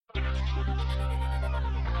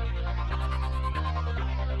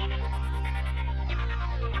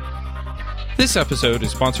This episode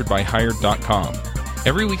is sponsored by Hired.com.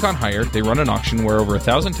 Every week on Hired, they run an auction where over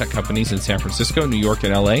 1,000 tech companies in San Francisco, New York,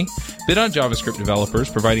 and LA bid on JavaScript developers,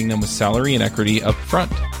 providing them with salary and equity up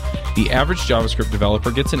front. The average JavaScript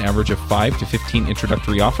developer gets an average of 5 to 15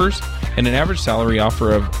 introductory offers and an average salary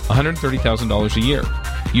offer of $130,000 a year.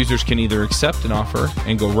 Users can either accept an offer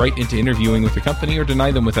and go right into interviewing with the company or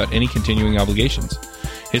deny them without any continuing obligations.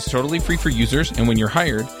 It's totally free for users, and when you're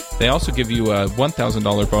hired, they also give you a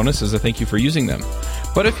 $1,000 bonus as a thank you for using them.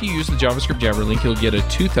 But if you use the JavaScript Jabber link, you'll get a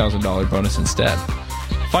 $2,000 bonus instead.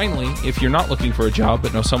 Finally, if you're not looking for a job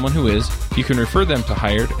but know someone who is, you can refer them to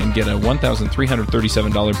Hired and get a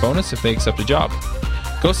 $1,337 bonus if they accept a job.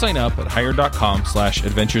 Go sign up at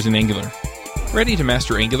hired.com/adventures in Angular. Ready to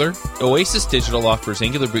master Angular? Oasis Digital offers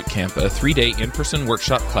Angular Bootcamp, a 3-day in-person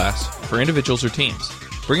workshop class for individuals or teams.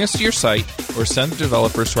 Bring us to your site or send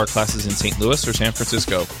developers to our classes in St. Louis or San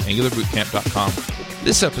Francisco, angularbootcamp.com.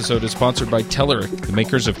 This episode is sponsored by Telerik, the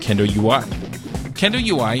makers of Kendo UI. Kendo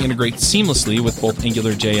UI integrates seamlessly with both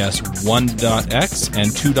AngularJS 1.x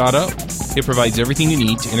and 2.0. It provides everything you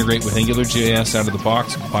need to integrate with AngularJS out of the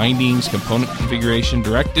box: bindings, component configuration,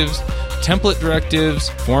 directives, template directives,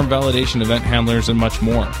 form validation, event handlers, and much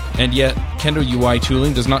more. And yet, Kendo UI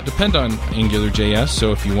tooling does not depend on AngularJS,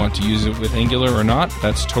 so if you want to use it with Angular or not,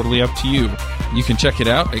 that's totally up to you. You can check it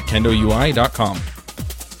out at kendoui.com.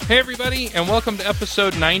 Hey everybody, and welcome to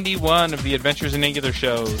episode 91 of the Adventures in Angular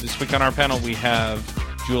show. This week on our panel we have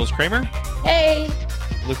Jules Kramer. Hey.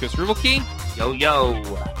 Lucas Rubalke. Yo, yo.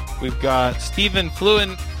 We've got Stephen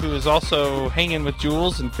Fluent, who is also hanging with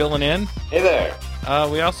Jules and filling in. Hey there.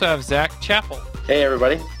 We also have Zach Chappell. Hey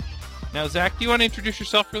everybody. Now, Zach, do you want to introduce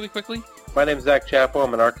yourself really quickly? My name is Zach Chappell.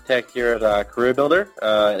 I'm an architect here at Career Builder,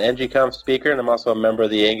 an NGConf speaker, and I'm also a member of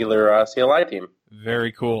the Angular CLI team.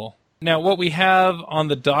 Very cool. Now, what we have on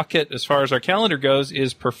the docket as far as our calendar goes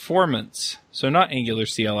is performance. So not Angular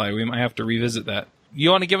CLI. We might have to revisit that. You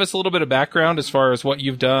want to give us a little bit of background as far as what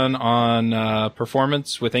you've done on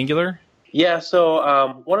performance with Angular? Yeah,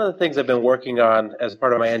 so one of the things I've been working on as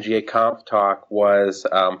part of my NGA Conf talk was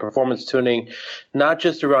performance tuning, not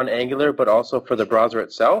just around Angular, but also for the browser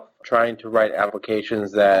itself, trying to write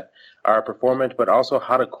applications that are performant, but also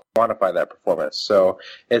how to quantify that performance. So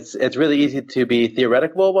it's really easy to be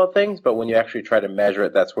theoretical about things, but when you actually try to measure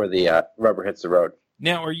it, that's where the rubber hits the road.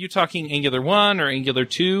 Now, are you talking Angular 1 or Angular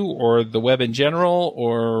 2 or the web in general,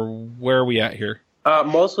 or where are we at here?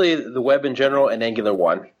 Mostly the web in general and Angular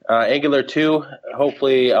 1. Angular 2,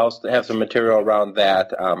 hopefully I'll have some material around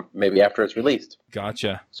that maybe after it's released.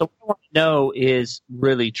 Gotcha. So what I want to know is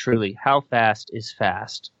really, truly, how fast is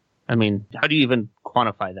fast? I mean, how do you even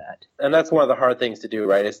quantify that? And that's one of the hard things to do,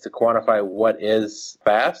 right, is to quantify what is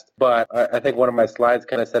fast. But I think one of my slides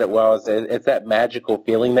kind of said it well. It's that magical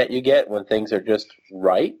feeling that you get when things are just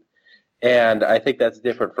right. And I think that's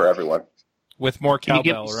different for everyone. With more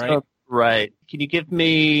cowbell, right? Right. Can you give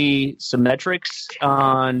me some metrics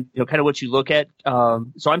on, kind of what you look at?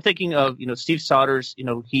 So I'm thinking of, Steve Sodders,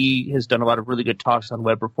 he has done a lot of really good talks on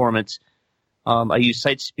web performance. I use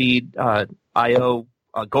SiteSpeed IO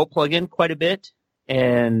Go plugin quite a bit.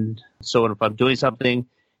 And so if I'm doing something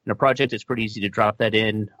in a project, it's pretty easy to drop that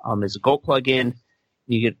in as a Go plugin.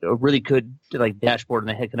 You get a really good dashboard, and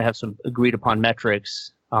they're going to have some agreed upon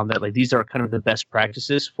metrics that these are kind of the best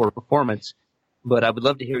practices for performance. But I would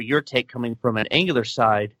love to hear your take coming from an Angular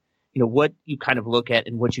side, what you kind of look at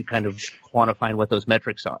and what you kind of quantify and what those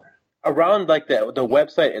metrics are. Around the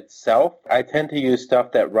website itself, I tend to use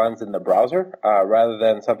stuff that runs in the browser rather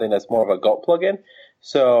than something that's more of a Gulp plugin.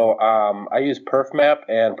 So I use PerfMap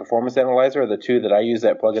and Performance Analyzer are the two that I use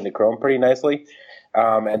that plug into Chrome pretty nicely.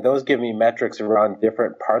 And those give me metrics around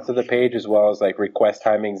different parts of the page as well as request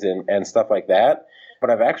timings and stuff like that. But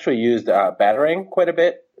I've actually used Batarang quite a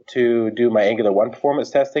bit to do my Angular 1 performance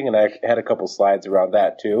testing, and I had a couple slides around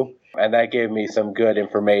that too. And that gave me some good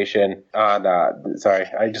information on, I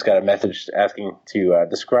just got a message asking to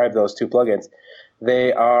describe those two plugins.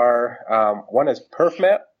 They are, one is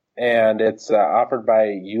PerfMap, and it's offered by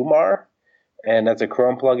UMAR, and that's a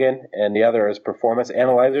Chrome plugin, and the other is Performance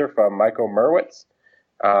Analyzer from Michael Merwitz,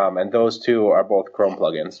 and those two are both Chrome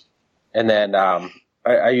plugins. And then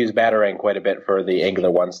I use Batarang quite a bit for the Angular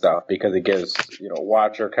 1 stuff because it gives,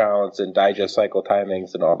 watcher counts and digest cycle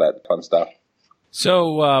timings and all that fun stuff.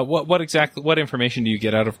 So what information do you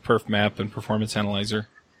get out of PerfMap and Performance Analyzer?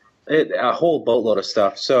 A whole boatload of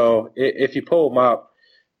stuff. So if you pull them up,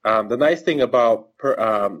 the nice thing about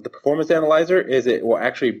the Performance Analyzer is it will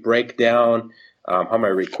actually break down how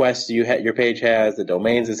many requests your page has, the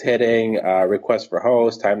domains it's hitting, requests for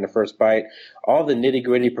host, time to first byte, all the nitty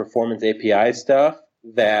gritty performance API stuff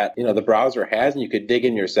that the browser has, and you could dig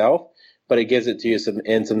in yourself. But it gives it to you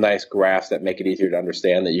in some nice graphs that make it easier to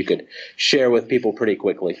understand that you could share with people pretty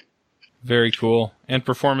quickly. Very cool. And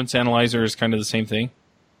Performance Analyzer is kind of the same thing?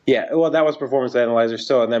 Yeah, well, that was Performance Analyzer.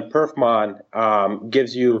 So, and then Perfmon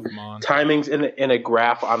gives you timings in a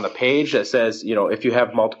graph on the page that says, if you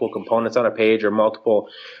have multiple components on a page or multiple,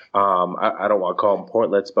 I don't want to call them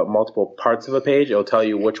portlets, but multiple parts of a page, it'll tell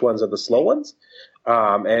you which ones are the slow ones.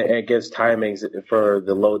 And it gives timings for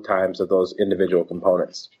the load times of those individual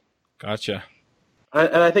components. Gotcha.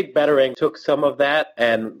 And I think Batarang took some of that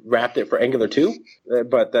and wrapped it for Angular 2,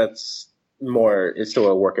 but it's still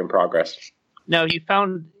a work in progress. Now,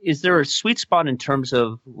 is there a sweet spot in terms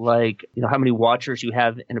of how many watchers you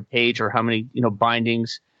have in a page or how many,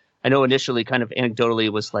 bindings? I know initially kind of anecdotally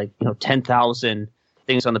it was 10,000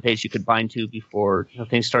 things on the page you could bind to before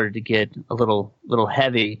things started to get a little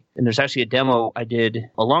heavy. And there's actually a demo I did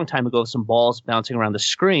a long time ago of some balls bouncing around the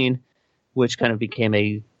screen, which kind of became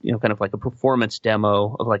a, kind of like a performance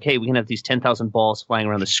demo of hey, we can have these 10,000 balls flying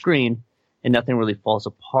around the screen and nothing really falls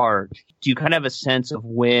apart. Do you kind of have a sense of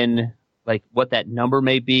when, what that number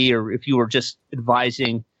may be? Or if you were just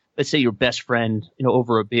advising, let's say your best friend,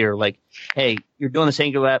 over a beer, hey, you're doing this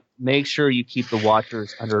Angular app, make sure you keep the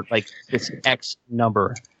watchers under this X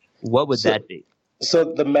number. What would that be? So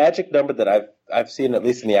the magic number that I've seen, at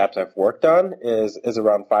least in the apps I've worked on, is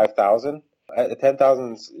around 5,000. At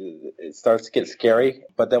 10,000, it starts to get scary,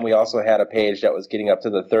 but then we also had a page that was getting up to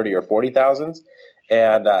the 30 or 40,000s,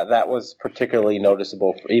 and that was particularly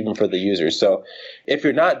noticeable even for the users. So if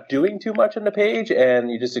you're not doing too much on the page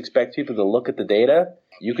and you just expect people to look at the data,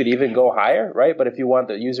 you could even go higher, right? But if you want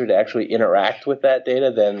the user to actually interact with that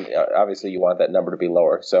data, then obviously you want that number to be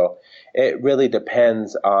lower. So it really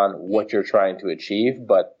depends on what you're trying to achieve,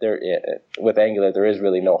 but with Angular, there is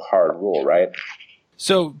really no hard rule, right?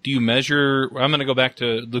 So do you measure, I'm going to go back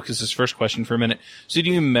to Lucas's first question for a minute. So do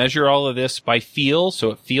you measure all of this by feel, so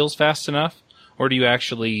it feels fast enough? Or do you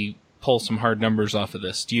actually pull some hard numbers off of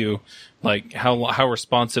this? Do you, how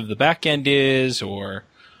responsive the back end is, or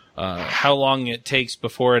how long it takes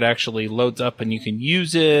before it actually loads up and you can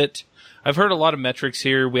use it? I've heard a lot of metrics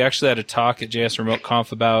here. We actually had a talk at JS Remote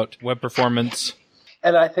Conf about web performance.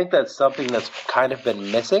 And I think that's something that's kind of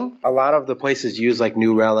been missing. A lot of the places use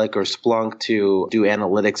New Relic or Splunk to do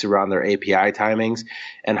analytics around their API timings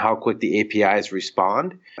and how quick the APIs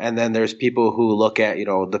respond. And then there's people who look at,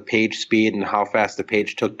 the page speed and how fast the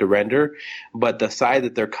page took to render. But the side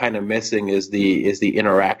that they're kind of missing is the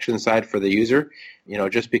interaction side for the user.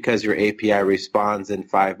 Just because your API responds in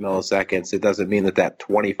 5 milliseconds, it doesn't mean that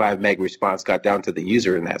 25 meg response got down to the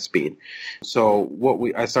user in that speed. So what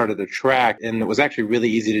I started to track, and it was actually really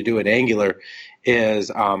easy to do in Angular, is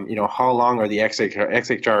how long are the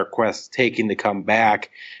XHR requests taking to come back?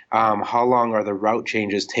 How long are the route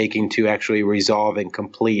changes taking to actually resolve and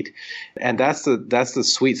complete? And that's the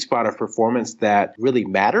sweet spot of performance that really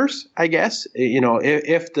matters, I guess.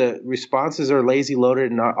 If the responses are lazy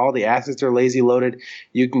loaded and all the assets are lazy loaded,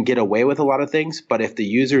 you can get away with a lot of things. But if the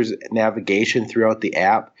user's navigation throughout the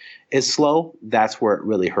app is slow, that's where it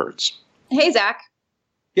really hurts. Hey, Zach.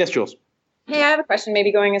 Yes, Jules. Hey, I have a question,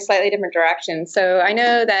 maybe going a slightly different direction. So I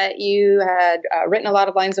know that you had written a lot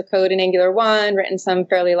of lines of code in Angular 1, written some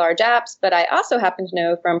fairly large apps, but I also happen to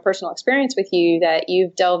know from personal experience with you that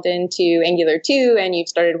you've delved into Angular 2 and you've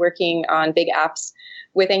started working on big apps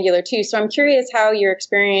with Angular 2. So I'm curious how your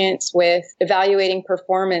experience with evaluating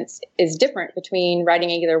performance is different between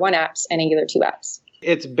writing Angular 1 apps and Angular 2 apps.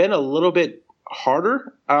 It's been a little bit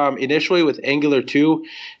harder initially with Angular 2,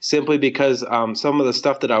 simply because some of the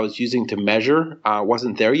stuff that I was using to measure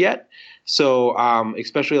wasn't there yet. So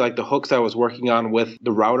especially the hooks I was working on with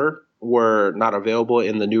the router were not available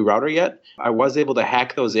in the new router yet. I was able to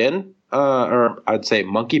hack those in, or I'd say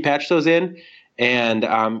monkey patch those in, and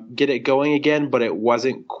get it going again, but it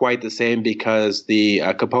wasn't quite the same because the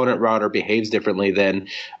component router behaves differently than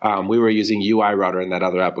we were using UI router in that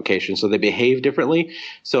other application. So they behave differently.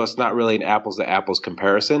 So it's not really an apples to apples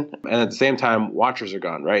comparison. And at the same time, watchers are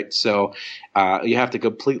gone, right? So you have to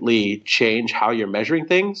completely change how you're measuring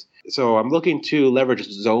things. So I'm looking to leverage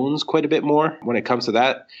zones quite a bit more when it comes to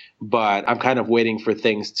that. But I'm kind of waiting for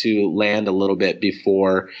things to land a little bit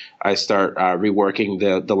before I start reworking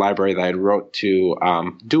the library that I wrote to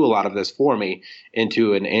do a lot of this for me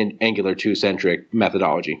into an Angular 2-centric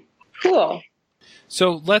methodology. Cool.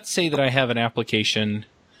 So let's say that I have an application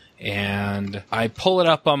and I pull it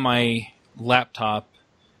up on my laptop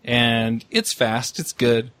and it's fast, it's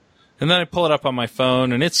good. And then I pull it up on my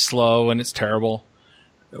phone, and it's slow, and it's terrible.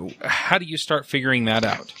 How do you start figuring that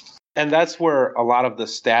out? And that's where a lot of the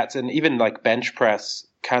stats and even like bench press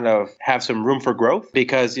kind of have some room for growth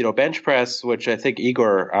because, bench press, which I think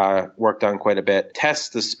Igor worked on quite a bit, tests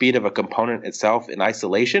the speed of a component itself in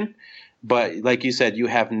isolation. But like you said, you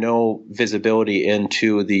have no visibility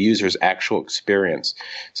into the user's actual experience.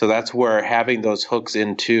 So that's where having those hooks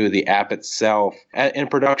into the app itself in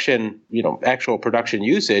production, actual production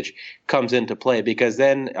usage comes into play because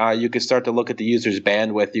then you can start to look at the user's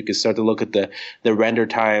bandwidth. You can start to look at the render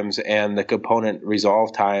times and the component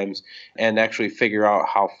resolve times and actually figure out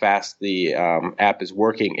how fast the app is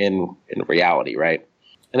working in reality, right?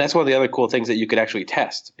 And that's one of the other cool things that you could actually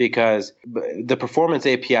test because the Performance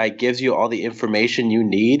API gives you all the information you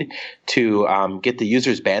need to get the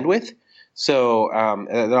user's bandwidth. So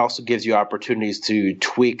it also gives you opportunities to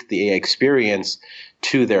tweak the experience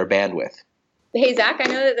to their bandwidth. Hey, Zach, I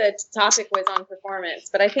know that the topic was on performance,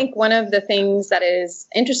 but I think one of the things that is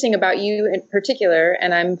interesting about you in particular,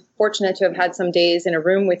 and I'm fortunate to have had some days in a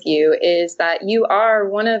room with you, is that you are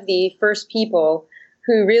one of the first people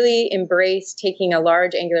who really embraced taking a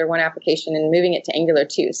large Angular 1 application and moving it to Angular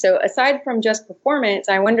 2. So aside from just performance,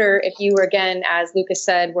 I wonder if you were, again, as Lucas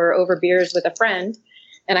said, were over beers with a friend,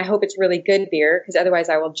 and I hope it's really good beer, because otherwise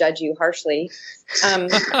I will judge you harshly. I'm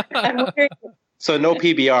wondering, so no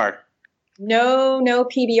PBR. No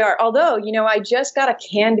PBR. Although, I just got a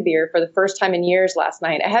canned beer for the first time in years last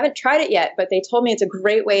night. I haven't tried it yet, but they told me it's a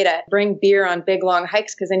great way to bring beer on big, long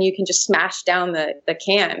hikes, because then you can just smash down the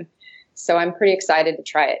can. So I'm pretty excited to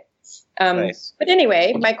try it. Nice. But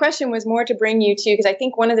anyway, my question was more to bring you to, because I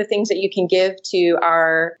think one of the things that you can give to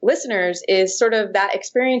our listeners is sort of that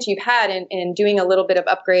experience you've had in doing a little bit of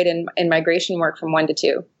upgrade and migration work from 1 to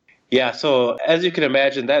 2. Yeah, so as you can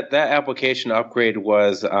imagine, that application upgrade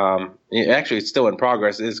was actually it's still in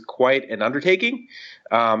progress, is quite an undertaking.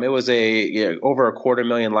 It was over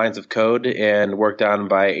 250,000 lines of code and worked on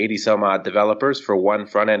by 80 some odd developers for one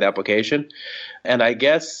front end application. And I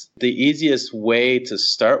guess the easiest way to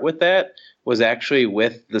start with that was actually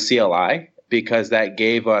with the CLI, because that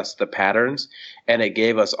gave us the patterns and it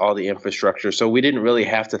gave us all the infrastructure. So we didn't really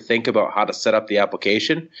have to think about how to set up the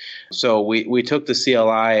application. So we took the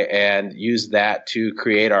CLI and used that to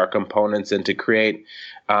create our components and to create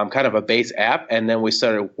kind of a base app. And then we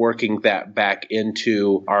started working that back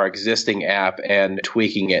into our existing app and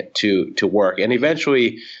tweaking it to work. And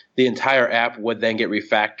eventually the entire app would then get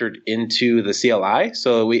refactored into the CLI.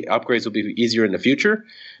 So upgrades will be easier in the future.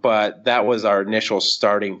 But that was our initial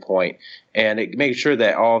starting point. And it made sure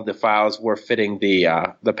that all of the files were fitting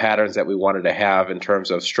the patterns that we wanted to have in terms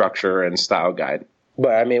of structure and style guide.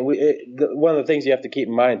 But I mean, one of the things you have to keep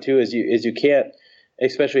in mind too is you can't,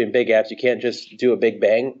 especially in big apps, you can't just do a big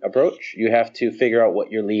bang approach. You have to figure out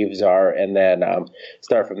what your leaves are and then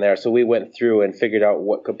start from there. So we went through and figured out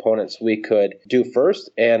what components we could do first.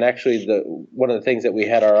 And actually, one of the things that we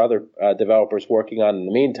had our other developers working on in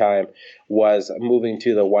the meantime was moving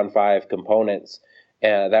to the 1.5 components.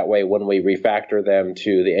 And that way, when we refactor them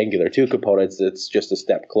to the Angular 2 components, it's just a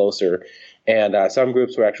step closer. And some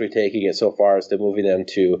groups were actually taking it so far as to moving them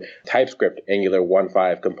to TypeScript Angular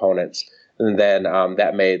 1.5 components. And then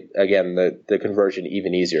that made, again, the conversion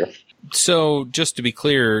even easier. So just to be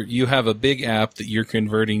clear, you have a big app that you're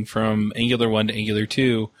converting from Angular 1 to Angular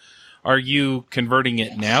 2. Are you converting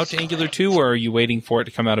it now to Angular 2, or are you waiting for it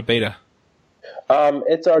to come out of beta?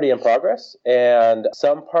 It's already in progress, and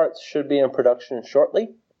some parts should be in production shortly,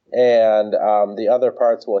 and the other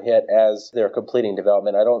parts will hit as they're completing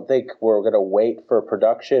development. I don't think we're going to wait for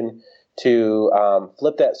production to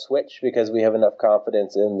flip that switch, because we have enough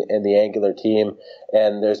confidence in the Angular team,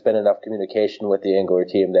 and there's been enough communication with the Angular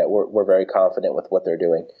team that we're very confident with what they're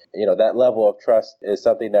doing. That level of trust is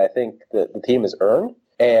something that I think that the team has earned,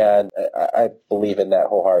 and I believe in that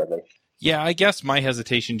wholeheartedly. Yeah, I guess my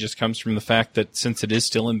hesitation just comes from the fact that since it is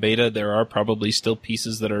still in beta, there are probably still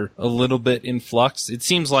pieces that are a little bit in flux. It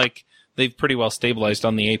seems like they've pretty well stabilized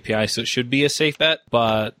on the API, so it should be a safe bet,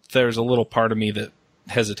 but there's a little part of me that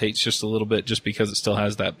hesitates just a little bit just because it still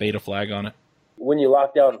has that beta flag on it. When you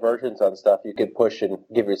lock down versions on stuff, you can push and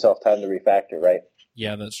give yourself time to refactor, right?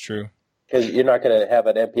 Yeah, that's true. Because you're not going to have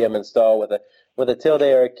an npm install with a tilde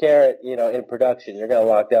or a caret, in production. You're going to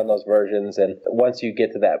lock down those versions, and once you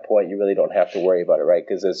get to that point, you really don't have to worry about it, right?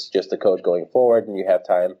 Because it's just the code going forward, and you have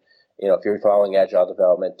time, if you're following agile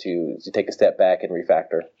development, to take a step back and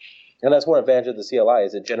refactor. And that's one advantage of the CLI,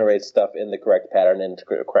 is it generates stuff in the correct pattern and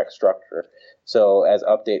correct structure. So as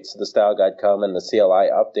updates to the style guide come and the CLI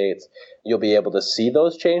updates, you'll be able to see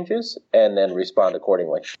those changes and then respond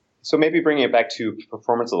accordingly. So maybe bringing it back to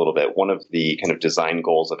performance a little bit, one of the kind of design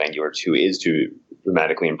goals of Angular 2 is to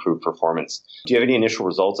dramatically improve performance. Do you have any initial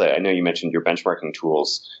results? I know you mentioned your benchmarking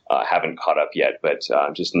tools haven't caught up yet, but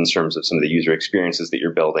just in terms of some of the user experiences that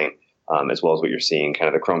you're building, as well as what you're seeing, kind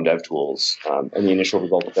of the Chrome Dev Tools, any initial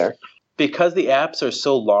results there? Because the apps are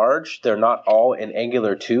so large, they're not all in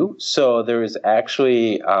Angular 2. So there is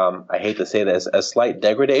actually, I hate to say this, a slight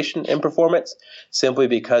degradation in performance simply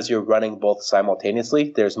because you're running both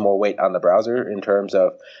simultaneously. There's more weight on the browser in terms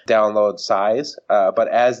of download size. But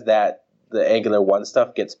as the Angular 1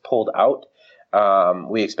 stuff gets pulled out,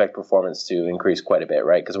 we expect performance to increase quite a bit,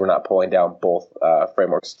 right? Because we're not pulling down both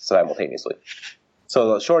frameworks simultaneously.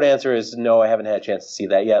 So the short answer is no, I haven't had a chance to see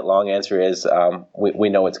that yet. Long answer is we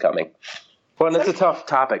know it's coming. Well, and it's a tough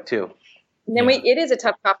topic, too. Then it is a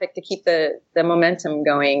tough topic to keep the momentum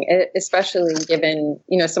going, especially given,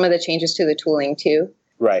 some of the changes to the tooling, too.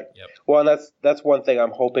 Right. Yep. Well, and that's one thing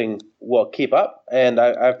I'm hoping will keep up. And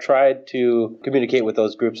I've tried to communicate with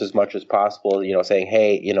those groups as much as possible, saying,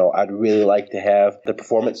 hey, I'd really like to have the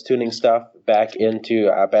performance tuning stuff back into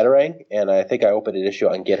Batarang. And I think I opened an issue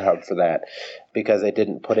on GitHub for that because they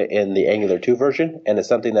didn't put it in the Angular 2 version. And it's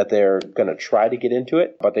something that they're going to try to get into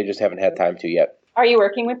it, but they just haven't had time to yet. Are you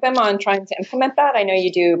working with them on trying to implement that? I know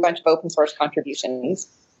you do a bunch of open source contributions.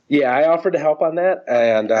 Yeah, I offered to help on that.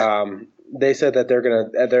 And they said that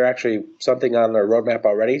they're actually something on their roadmap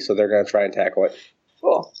already, so they're going to try and tackle it.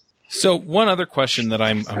 Cool. So one other question that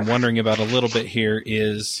I'm wondering about a little bit here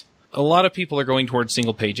is a lot of people are going towards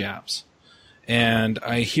single-page apps. And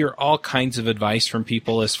I hear all kinds of advice from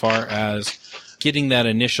people as far as getting that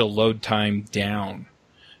initial load time down.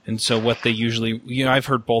 And so what they usually, I've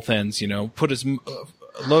heard both ends,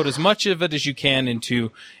 load as much of it as you can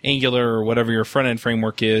into Angular or whatever your front-end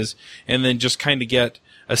framework is, and then just kind of get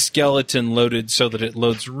a skeleton loaded so that it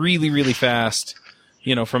loads really, really fast,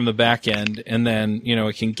 from the back end. And then,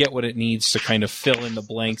 it can get what it needs to kind of fill in the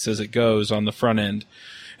blanks as it goes on the front end.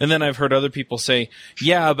 And then I've heard other people say,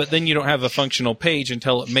 yeah, but then you don't have a functional page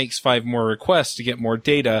until it makes 5 more requests to get more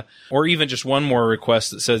data, or even just one more request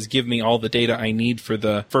that says, give me all the data I need for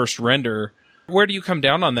the first render. Where do you come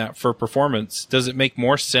down on that for performance? Does it make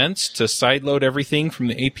more sense to sideload everything from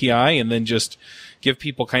the API and then just give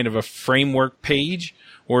people kind of a framework page?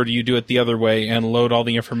 Or do you do it the other way and load all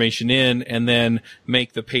the information in and then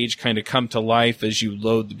make the page kind of come to life as you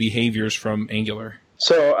load the behaviors from Angular?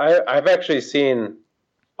 So I've actually seen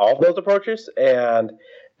all of those approaches, and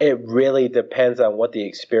it really depends on what the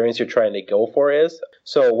experience you're trying to go for is.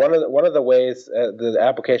 So one of the ways, the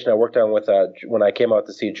application I worked on with when I came out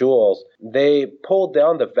to see Jules, they pulled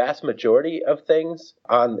down the vast majority of things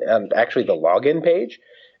on actually the login page.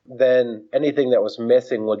 Then anything that was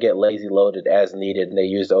missing would get lazy loaded as needed, and they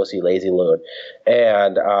used OC lazy load.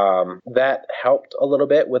 And that helped a little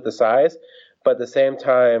bit with the size, but at the same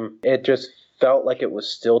time, it just felt like it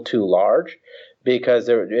was still too large because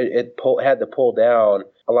it had to pull down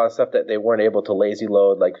a lot of stuff that they weren't able to lazy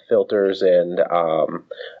load, like filters and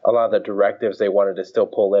a lot of the directives they wanted to still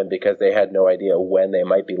pull in because they had no idea when they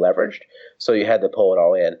might be leveraged. So you had to pull it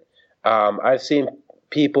all in. I've seen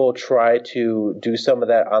people try to do some of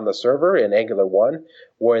that on the server in Angular 1,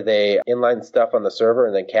 where they inline stuff on the server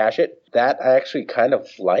and then cache it. That I actually kind of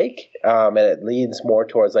like, and it leads more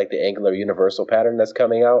towards like the Angular universal pattern that's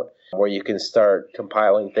coming out, where you can start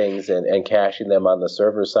compiling things and caching them on the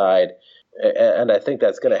server side. And I think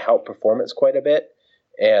that's going to help performance quite a bit.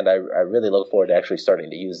 And I really look forward to actually starting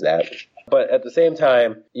to use that. But at the same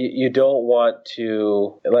time, you don't want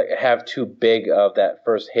to have too big of that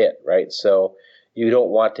first hit, right? So you don't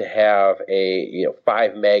want to have a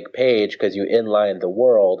 5 meg page because you inlined the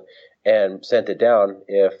world and sent it down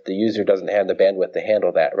if the user doesn't have the bandwidth to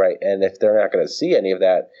handle that, right? And if they're not going to see any of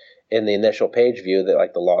that in the initial page view, that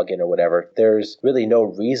like the login or whatever, there's really no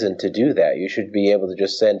reason to do that. You should be able to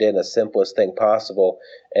just send in the simplest thing possible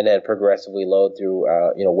and then progressively load through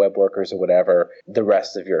web workers or whatever the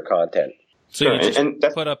rest of your content. So you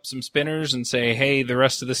just put up some spinners and say, hey, the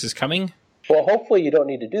rest of this is coming? Well, hopefully you don't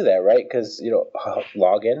need to do that, right? Because,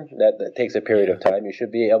 login, that takes a period of time. You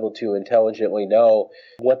should be able to intelligently know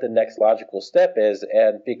what the next logical step is.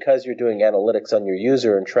 And because you're doing analytics on your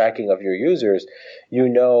user and tracking of your users,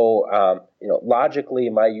 logically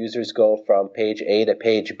my users go from page A to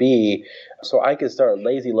page B. So I can start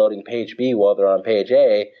lazy loading page B while they're on page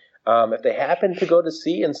A. If they happen to go to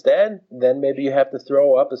C instead, then maybe you have to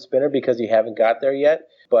throw up a spinner because you haven't got there yet.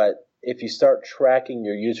 But if you start tracking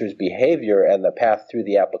your user's behavior and the path through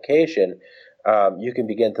the application, you can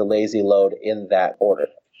begin to lazy load in that order.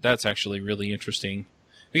 That's actually really interesting.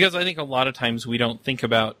 Because I think a lot of times we don't think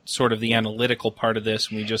about sort of the analytical part of this,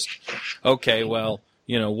 and we just,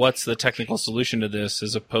 what's the technical solution to this,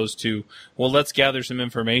 as opposed to, well, let's gather some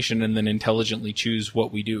information and then intelligently choose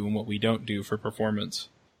what we do and what we don't do for performance.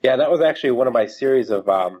 Yeah, that was actually one of my series of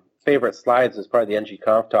favorite slides as part of the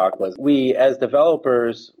NG-Conf talk. Was we, as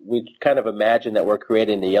developers, we kind of imagine that we're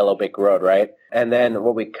creating the yellow brick road, right? And then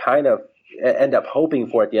what we kind of end up hoping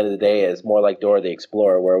for at the end of the day is more like Dora the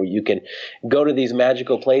Explorer, where you can go to these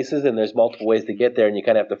magical places and there's multiple ways to get there and you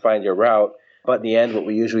kind of have to find your route. But in the end, what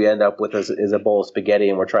we usually end up with is a bowl of spaghetti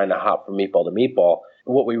and we're trying to hop from meatball to meatball.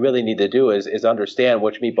 What we really need to do is understand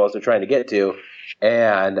which meatballs they're trying to get to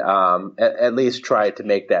and at least try to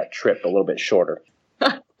make that trip a little bit shorter.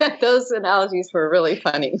 Those analogies were really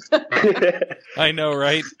funny. I know,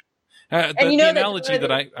 right? The analogy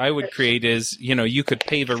that I would create is, you could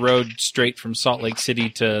pave a road straight from Salt Lake City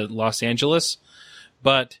to Los Angeles,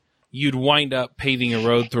 but you'd wind up paving a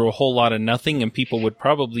road through a whole lot of nothing, and people would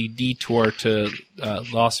probably detour to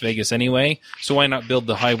Las Vegas anyway. So why not build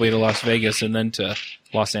the highway to Las Vegas and then to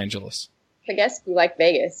Los Angeles? I guess you like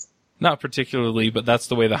Vegas. Not particularly, but that's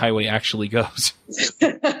the way the highway actually goes.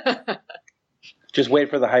 Just wait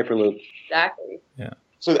for the Hyperloop. Exactly. Yeah.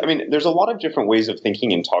 So, there's a lot of different ways of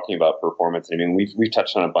thinking and talking about performance. We've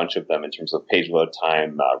touched on a bunch of them in terms of page load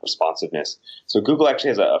time, responsiveness. So Google actually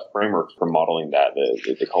has a framework for modeling that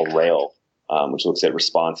they call RAIL, which looks at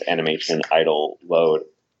response, animation, idle, load.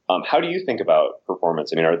 How do you think about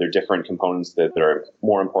performance? Are there different components that are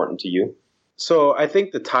more important to you? So I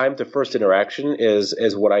think the time to first interaction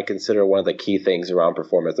is what I consider one of the key things around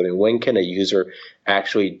performance. When can a user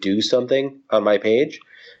actually do something on my page?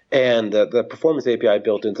 And the performance API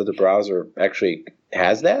built into the browser actually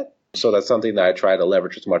has that. So that's something that I try to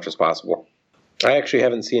leverage as much as possible. I actually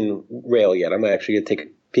haven't seen Rail yet. I'm actually going to take a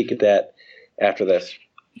peek at that after this.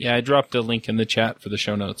 Yeah, I dropped a link in the chat for the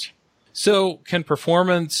show notes. So can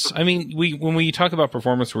performance, when we talk about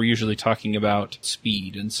performance, we're usually talking about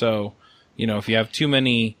speed. And so, if you have too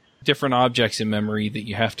many different objects in memory that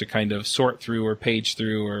you have to kind of sort through or page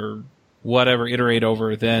through or whatever, iterate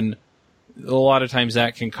over, then a lot of times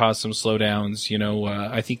that can cause some slowdowns.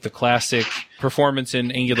 I think the classic performance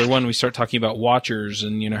in Angular 1, we start talking about watchers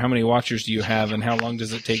and, how many watchers do you have and how long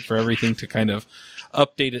does it take for everything to kind of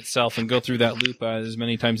update itself and go through that loop as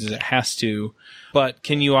many times as it has to. But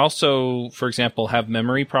can you also, for example, have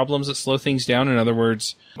memory problems that slow things down? In other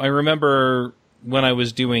words, I remember when I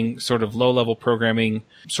was doing sort of low-level programming,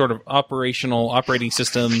 sort of operating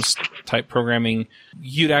systems type programming,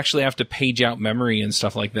 you'd actually have to page out memory and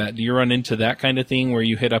stuff like that. Do you run into that kind of thing where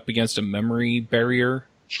you hit up against a memory barrier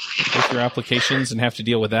with your applications and have to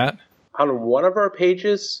deal with that? On one of our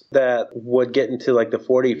pages that would get into like the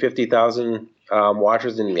 40, 50,000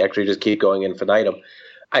 watchers and actually just keep going infinitum,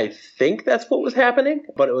 I think that's what was happening,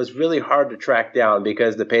 but it was really hard to track down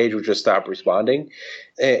because the page would just stop responding.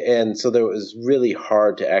 And so it was really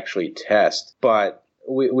hard to actually test. But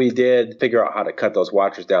we did figure out how to cut those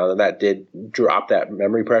watchers down, and that did drop that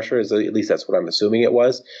memory pressure, at least that's what I'm assuming it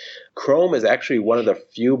was. Chrome is actually one of the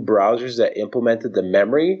few browsers that implemented the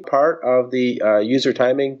memory part of the user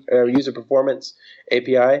timing or user performance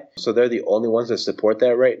API. So they're the only ones that support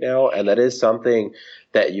that right now, and that is something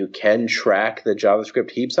that you can track the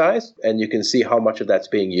JavaScript heap size, and you can see how much of that's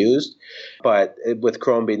being used. But with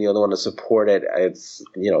Chrome being the only one to support it, it's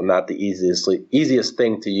not the easiest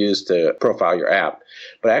thing to use to profile your app.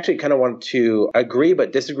 But I actually kind of want to agree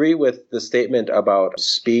but disagree with the statement about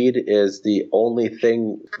speed is the only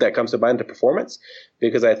thing that comes to mind to performance,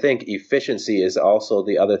 because I think efficiency is also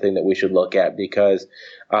the other thing that we should look at, because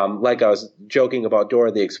like I was joking about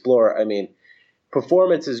Dora the Explorer,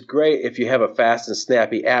 performance is great if you have a fast and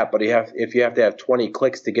snappy app, but if you have to have 20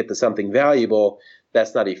 clicks to get to something valuable,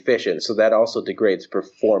 that's not efficient. So that also degrades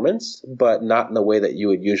performance, but not in the way that you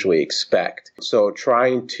would usually expect. So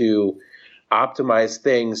trying to optimize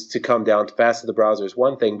things to come down fast to the browser is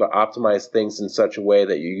one thing, but optimize things in such a way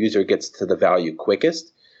that your user gets to the value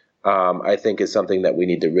quickest, I think is something that we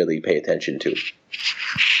need to really pay attention to.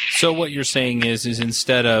 So what you're saying is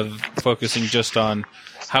instead of focusing just on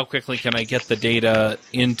how quickly can I get the data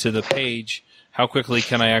into the page, how quickly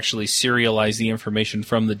can I actually serialize the information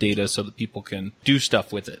from the data so that people can do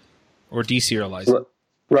stuff with it or deserialize it?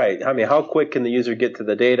 Right. How quick can the user get to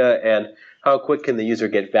the data, and how quick can the user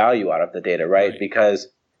get value out of the data, right? Because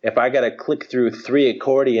if I got to click through 3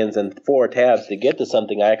 accordions and 4 tabs to get to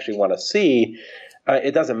something I actually want to see,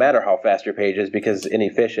 it doesn't matter how fast your page is because it's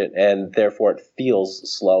inefficient, and therefore it feels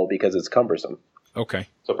slow because it's cumbersome. Okay.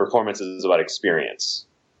 So performance is about experience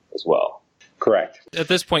as well. Correct. At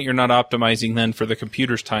this point, you're not optimizing then for the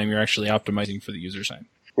computer's time. You're actually optimizing for the user's time.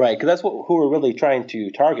 Right, because that's who we're really trying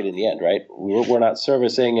to target in the end, right? We're not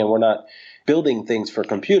servicing and we're not building things for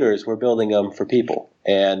computers. We're building them for people,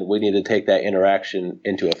 and we need to take that interaction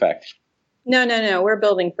into effect. No. We're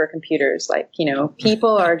building for computers.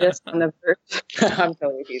 People are just on the verge. I'm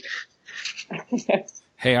totally teasing.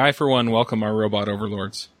 Hey, I, for one, welcome our robot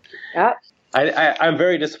overlords. Yeah. I'm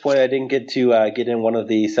very disappointed I didn't get to get in one of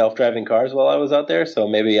the self-driving cars while I was out there, so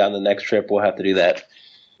maybe on the next trip we'll have to do that.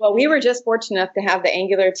 Well, we were just fortunate enough to have the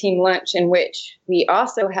Angular team lunch, in which we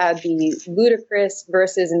also had the ludicrous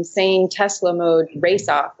versus insane Tesla mode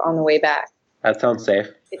race-off on the way back. That sounds safe.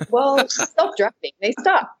 Self-driving. They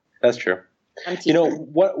stopped. That's true.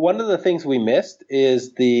 One of the things we missed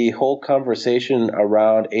is the whole conversation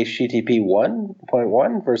around HTTP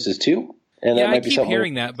 1.1 versus 2. And yeah, I keep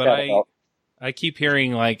hearing that, but I keep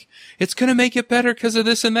hearing, it's going to make it better because of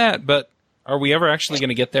this and that. But are we ever actually going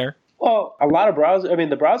to get there? Well, a lot of browsers,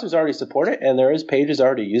 the browsers already support it, and there is pages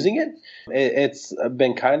already using it. It's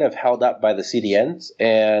been kind of held up by the CDNs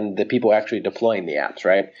and the people actually deploying the apps,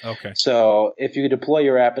 right? Okay. So if you deploy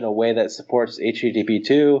your app in a way that supports HTTP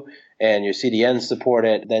 2 and your CDNs support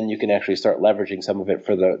it, then you can actually start leveraging some of it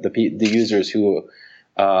for the users who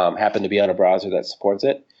happen to be on a browser that supports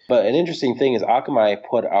it. But an interesting thing is Akamai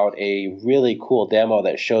put out a really cool demo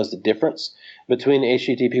that shows the difference between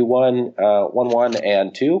HTTP 1.1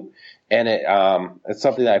 and 2. And it's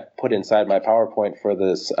something that I put inside my PowerPoint for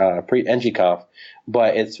this pre-NGConf.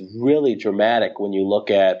 But it's really dramatic when you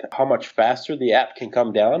look at how much faster the app can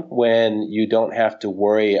come down when you don't have to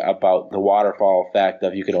worry about the waterfall effect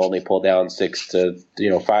of you can only pull down 5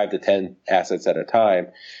 to 10 assets at a time.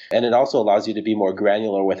 And it also allows you to be more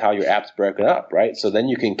granular with how your app's broken up, right? So then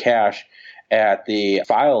you can cache at the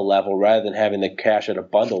file level rather than having the cache at a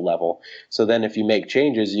bundle level. So then if you make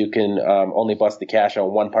changes, you can only bust the cache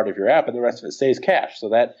on one part of your app and the rest of it stays cached. So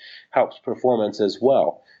that helps performance as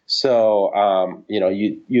well. So,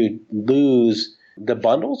 you lose the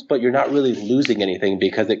bundles, but you're not really losing anything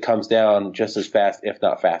because it comes down just as fast, if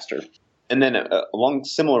not faster. And then along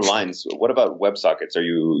similar lines, what about WebSockets? Are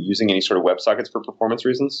you using any sort of WebSockets for performance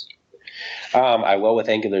reasons? I will with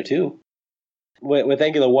Angular 2. With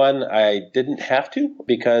Angular 1, I didn't have to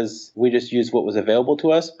because we just used what was available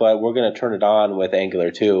to us, but we're going to turn it on with Angular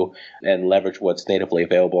 2 and leverage what's natively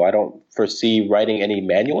available. I don't foresee writing any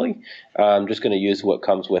manually. I'm just going to use what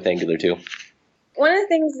comes with Angular 2. One of the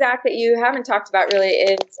things, Zach, that you haven't talked about really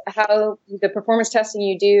is how the performance testing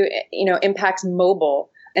you do, impacts mobile.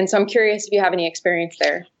 And so I'm curious if you have any experience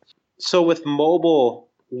there. So with mobile,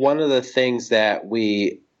 one of the things that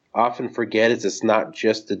we often forget is it's not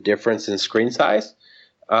just the difference in screen size.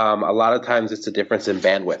 A lot of times it's a difference in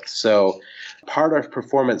bandwidth. So part of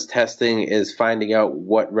performance testing is finding out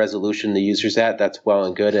what resolution the user's at. That's well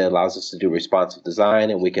and good. It allows us to do responsive design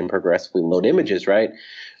and we can progressively load images, right?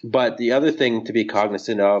 But the other thing to be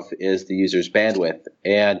cognizant of is the user's bandwidth.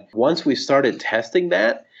 And once we started testing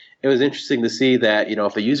that, it was interesting to see that,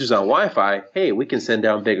 if a user's on Wi-Fi, hey, we can send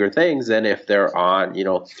down bigger things than if they're on,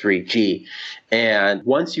 3G. And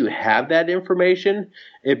once you have that information,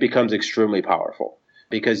 it becomes extremely powerful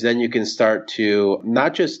because then you can start to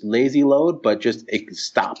not just lazy load, but just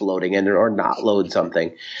stop loading or not load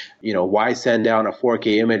something. Why send down a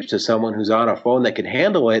 4K image to someone who's on a phone that can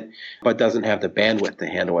handle it, but doesn't have the bandwidth to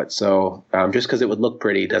handle it? So just because it would look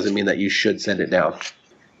pretty doesn't mean that you should send it down.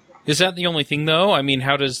 Is that the only thing, though? I mean,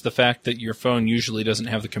 how does the fact that your phone usually doesn't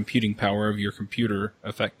have the computing power of your computer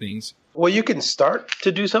affect things? Well, you can start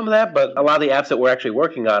to do some of that, but a lot of the apps that we're actually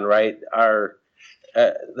working on, right, are,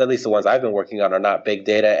 at least the ones I've been working on, are not big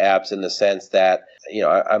data apps in the sense that,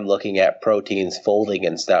 I'm looking at proteins folding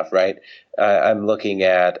and stuff, right? I'm looking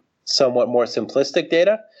at somewhat more simplistic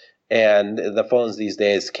data, and the phones these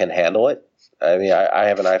days can handle it. I mean, I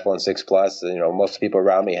have an iPhone 6 Plus, most people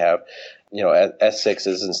around me have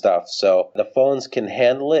S6s and stuff. So the phones can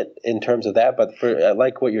handle it in terms of that. But for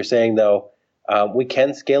like what you're saying, though, we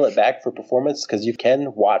can scale it back for performance because you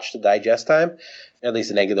can watch the digest time, at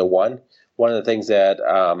least in Angular 1. One of the things that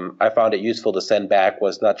I found it useful to send back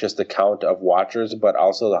was not just the count of watchers, but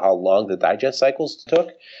also how long the digest cycles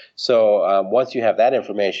took. So once you have that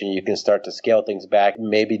information, you can start to scale things back,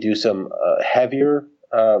 maybe do some heavier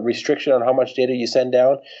restriction on how much data you send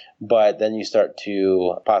down, but then you start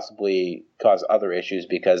to possibly cause other issues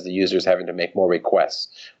because the user's having to make more requests,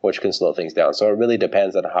 which can slow things down. So it really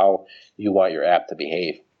depends on how you want your app to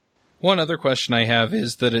behave. One other question I have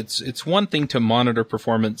is that it's one thing to monitor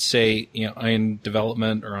performance, say, in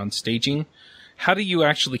development or on staging. How do you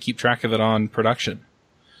actually keep track of it on production?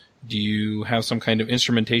 Do you have some kind of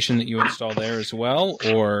instrumentation that you install there as well,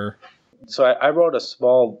 or? So I wrote a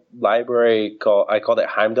small library I called it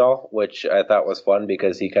Heimdall, which I thought was fun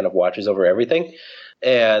because he kind of watches over everything.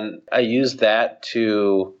 And I use that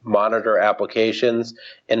to monitor applications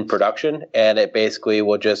in production, and it basically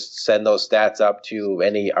will just send those stats up to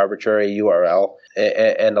any arbitrary URL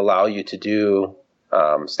and allow you to do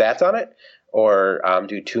stats on it or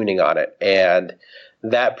do tuning on it. And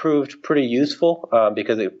that proved pretty useful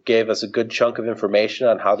because it gave us a good chunk of information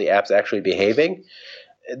on how the app's actually behaving.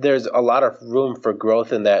 There's a lot of room for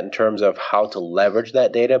growth in that in terms of how to leverage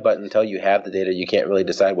that data, but until you have the data, you can't really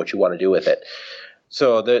decide what you want to do with it.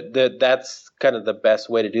 So that's kind of the best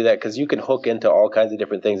way to do that, because you can hook into all kinds of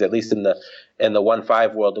different things. At least in the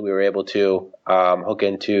 1.5 world, we were able to hook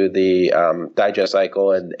into the digest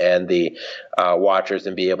cycle and the watchers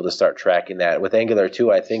and be able to start tracking that. With Angular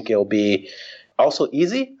 2, I think it'll be also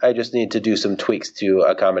easy. I just need to do some tweaks to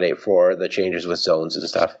accommodate for the changes with zones and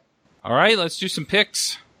stuff. All right, let's do some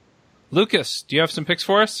picks. Lucas, do you have some picks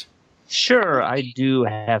for us? Sure, I do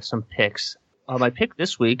have some picks. My pick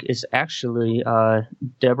this week is actually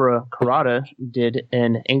Deborah Kurata did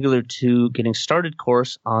an Angular 2 Getting Started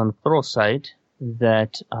course on Pluralsight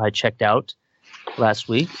that I checked out last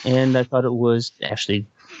week, and I thought it was actually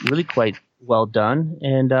really quite well done,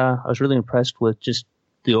 and I was really impressed with just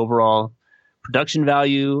the overall production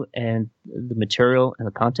value and the material and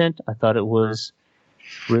the content. I thought it was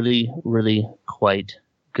really, really quite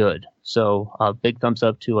good. So big thumbs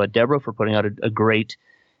up to Deborah for putting out a great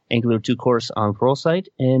Angular 2 course on Pluralsight,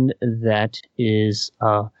 and that is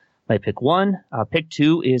my pick one. Pick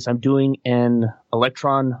two is I'm doing an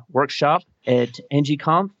Electron workshop at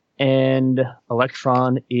NGConf, and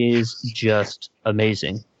Electron is just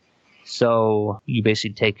amazing. So you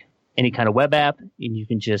basically take any kind of web app, and you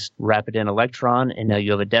can just wrap it in Electron, and now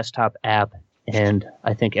you have a desktop app, and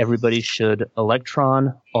I think everybody should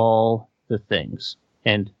Electron all the things.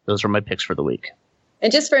 And those are my picks for the week.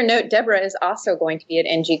 And just for a note, Deborah is also going to be at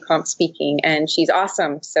NGConf speaking, and she's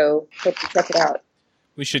awesome, so hope you check it out.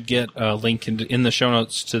 We should get a link in the show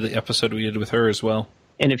notes to the episode we did with her as well.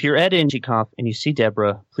 And if you're at NGConf and you see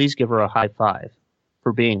Deborah, please give her a high five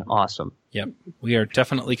for being awesome. Yep. We are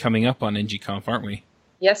definitely coming up on NGConf, aren't we?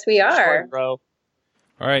 Yes, we are. Sure, bro.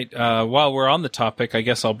 All right. While we're on the topic, I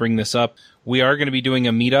guess I'll bring this up. We are going to be doing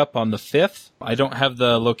a meetup on the 5th. I don't have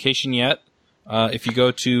the location yet. If you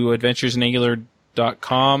go to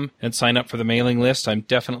adventuresinangular.com and sign up for the mailing list, I'm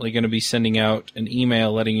definitely going to be sending out an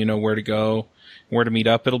email letting you know where to go, where to meet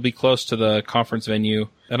up. It'll be close to the conference venue,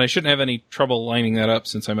 and I shouldn't have any trouble lining that up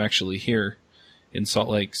since I'm actually here in Salt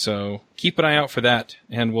Lake. So keep an eye out for that,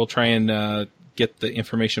 and we'll try and get the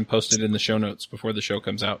information posted in the show notes before the show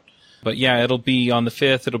comes out. But yeah, it'll be on the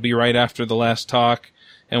 5th. It'll be right after the last talk,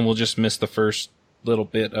 and we'll just miss the first little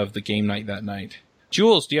bit of the game night that night.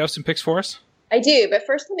 Jules, do you have some picks for us? I do, but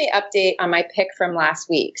first let me update on my pick from last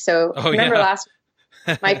week. So remember last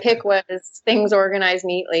week, my pick was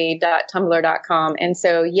thingsorganizedneatly.tumblr.com. And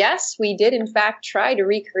so, yes, we did, in fact, try to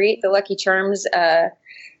recreate the Lucky Charms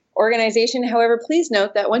organization. However, please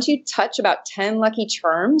note that once you touch about 10 Lucky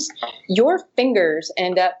Charms, your fingers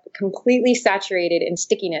end up completely saturated in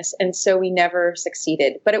stickiness. And so we never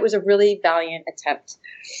succeeded. But it was a really valiant attempt.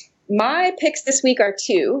 My picks this week are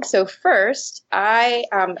two. So first,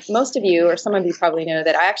 most of you, or some of you probably know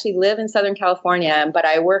that I actually live in Southern California, but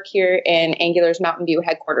I work here in Angular's Mountain View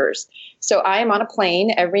headquarters. So I am on a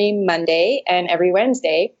plane every Monday and every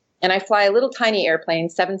Wednesday, and I fly a little tiny airplane,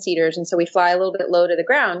 7-seaters, and so we fly a little bit low to the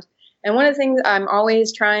ground. And one of the things I'm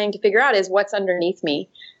always trying to figure out is what's underneath me.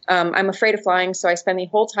 I'm afraid of flying, so I spend the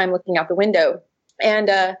whole time looking out the window. And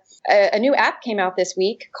a new app came out this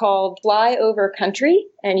week called Fly Over Country,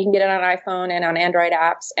 and you can get it on iPhone and on Android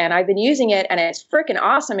apps. And I've been using it, and it's freaking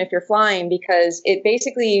awesome if you're flying because it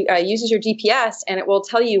basically uses your GPS, and it will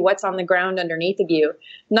tell you what's on the ground underneath of you.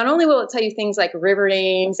 Not only will it tell you things like river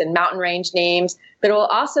names and mountain range names, but it will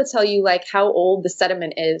also tell you like how old the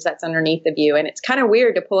sediment is that's underneath of you. And it's kind of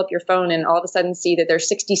weird to pull up your phone and all of a sudden see that there's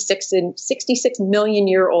 66 million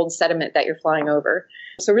year old sediment that you're flying over.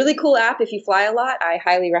 So really cool app if you fly a lot. I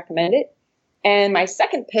highly recommend it. And my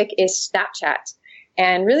second pick is Snapchat.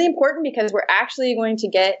 And really important because we're actually going to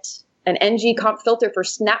get an NGConf filter for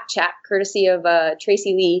Snapchat courtesy of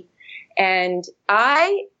Tracy Lee. And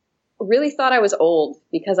I really thought I was old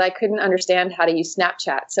because I couldn't understand how to use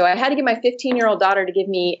Snapchat. So I had to get my 15-year-old daughter to give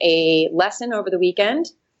me a lesson over the weekend.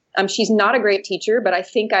 She's not a great teacher, but I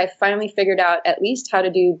think I finally figured out at least how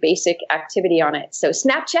to do basic activity on it. So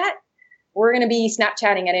Snapchat. We're going to be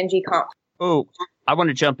Snapchatting at NGConf. Oh, I want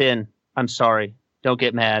to jump in. I'm sorry. Don't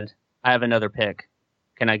get mad. I have another pick.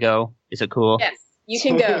 Can I go? Is it cool? Yes, you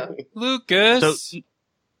can go. Lucas. So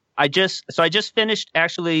I just finished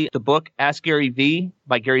actually the book Ask Gary V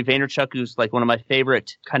by Gary Vaynerchuk, who's like one of my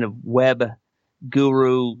favorite kind of web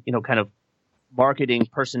guru, kind of marketing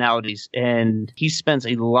personalities, and he spends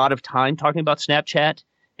a lot of time talking about Snapchat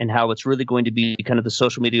and how it's really going to be kind of the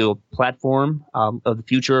social media platform of the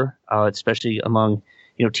future, especially among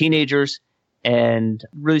teenagers, and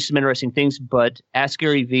really some interesting things. But Ask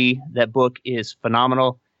Gary Vee, that book is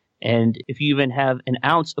phenomenal. And if you even have an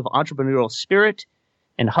ounce of entrepreneurial spirit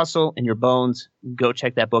and hustle in your bones, go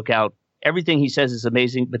check that book out. Everything he says is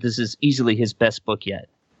amazing, but this is easily his best book yet.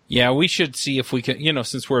 Yeah, we should see if we can,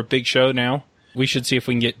 since we're a big show now, we should see if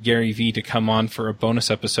we can get Gary Vee to come on for a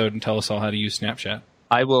bonus episode and tell us all how to use Snapchat.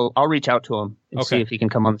 I'll reach out to him and see if he can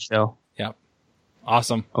come on the show. Yeah.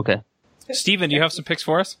 Awesome. Okay. Steven, do you have some picks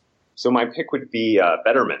for us? So my pick would be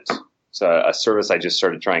Betterment. It's a service I just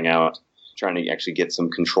started trying out, trying to actually get some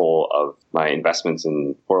control of my investments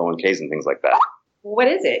in 401ks and things like that. What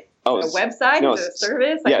is it? Oh, a website? No, is it a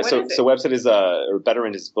service? So website is or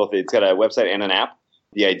Betterment is both. It's got a website and an app.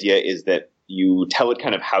 The idea is that you tell it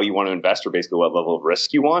kind of how you want to invest, or basically what level of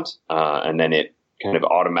risk you want, and then it kind of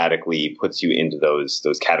automatically puts you into those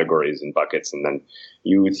categories and buckets, and then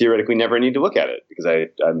you theoretically never need to look at it, because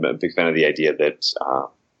I'm a big fan of the idea that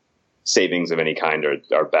savings of any kind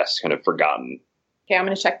are best kind of forgotten. Okay, I'm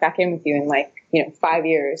going to check back in with you in 5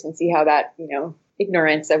 years and see how that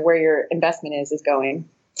ignorance of where your investment is going.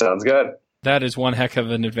 Sounds good. That is one heck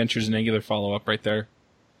of an Adventures in Angular follow-up right there.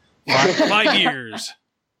 5 years.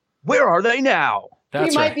 Where are they now?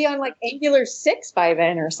 That's we might be on Angular 6 by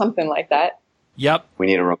then or something like that. Yep. We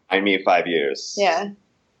need to remind me of 5 years. Yeah.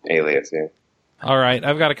 Alias, yeah. All right.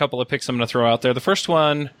 I've got a couple of picks I'm going to throw out there. The first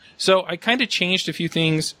one, so I kind of changed a few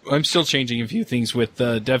things. I'm still changing a few things with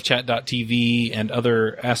devchat.tv and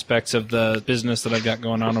other aspects of the business that I've got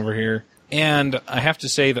going on over here. And I have to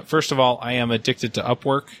say that, first of all, I am addicted to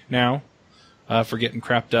Upwork now for getting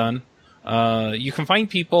crap done. You can find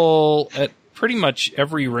people at pretty much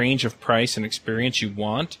every range of price and experience you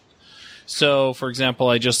want. So, for example,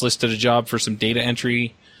 I just listed a job for some data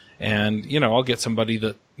entry, and, I'll get somebody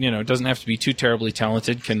that, doesn't have to be too terribly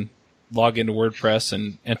talented, can log into WordPress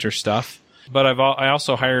and enter stuff. But I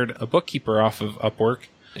also hired a bookkeeper off of Upwork.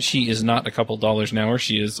 She is not a couple dollars an hour.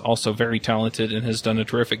 She is also very talented and has done a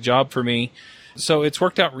terrific job for me. So it's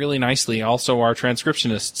worked out really nicely. Also, our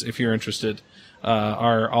transcriptionists, if you're interested,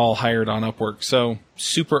 are all hired on Upwork. So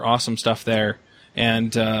super awesome stuff there.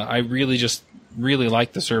 And I really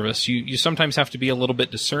like the service. You sometimes have to be a little bit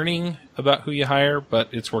discerning about who you hire, but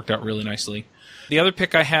it's worked out really nicely. The other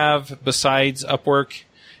pick I have, besides Upwork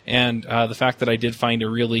and the fact that I did find a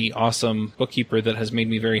really awesome bookkeeper that has made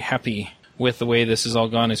me very happy with the way this has all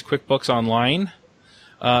gone, is QuickBooks Online.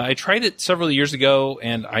 I tried it several years ago,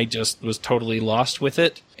 and I just was totally lost with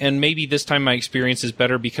it. And maybe this time my experience is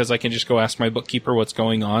better because I can just go ask my bookkeeper what's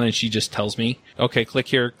going on, and she just tells me, okay, click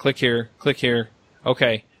here, click here, click here.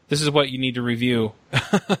 Okay, this is what you need to review.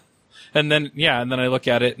 and then I look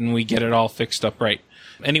at it, and we get it all fixed up right.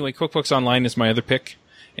 Anyway, QuickBooks Online is my other pick,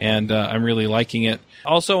 and I'm really liking it.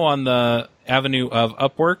 Also on the avenue of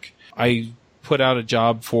Upwork, I put out a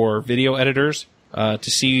job for video editors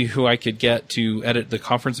to see who I could get to edit the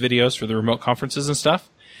conference videos for the remote conferences and stuff.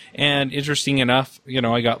 And interesting enough,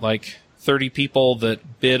 I got 30 people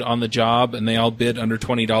that bid on the job, and they all bid under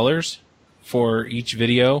 $20 for each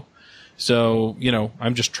video. So,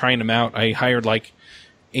 I'm just trying them out. I hired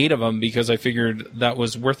 8 of them because I figured that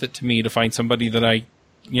was worth it to me to find somebody that I,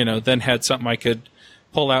 then had something I could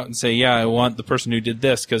pull out and say, yeah, I want the person who did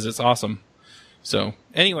this because it's awesome. So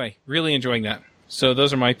anyway, really enjoying that. So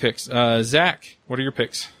those are my picks. Zach, what are your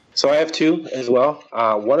picks? So I have 2 as well,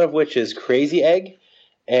 one of which is Crazy Egg.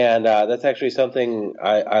 And that's actually something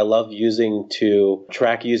I love using to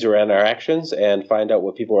track user interactions and find out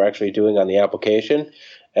what people are actually doing on the application,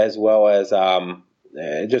 as well as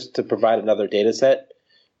just to provide another data set.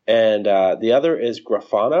 And the other is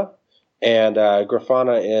Grafana. And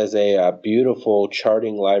Grafana is a beautiful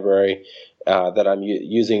charting library that I'm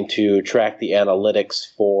using to track the analytics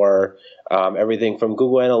for everything from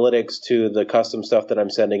Google Analytics to the custom stuff that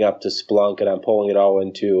I'm sending up to Splunk, and I'm pulling it all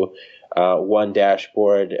into one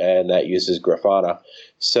dashboard, and that uses Grafana.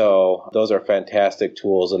 So those are fantastic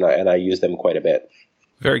tools, and I use them quite a bit.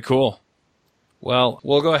 Very cool. Well,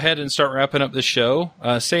 we'll go ahead and start wrapping up the show.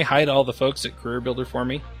 Say hi to all the folks at Career Builder for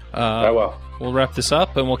me. I will. We'll wrap this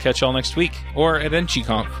up, and we'll catch y'all next week, or at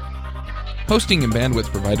NGConf. Hosting and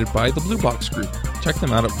bandwidth provided by the Blue Box Group. Check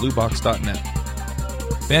them out at bluebox.net.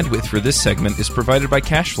 Bandwidth for this segment is provided by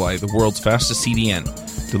CacheFly, the world's fastest CDN.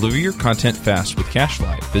 Deliver your content fast with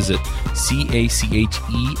CacheFly. Visit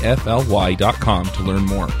CACHEFLY.com to learn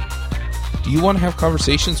more. Do you want to have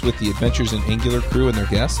conversations with the Adventures in Angular crew and their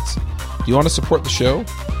guests? Do you want to support the show?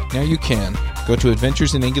 Now you can. Go to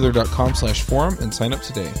adventuresinangular.com/forum and sign up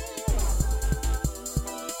today.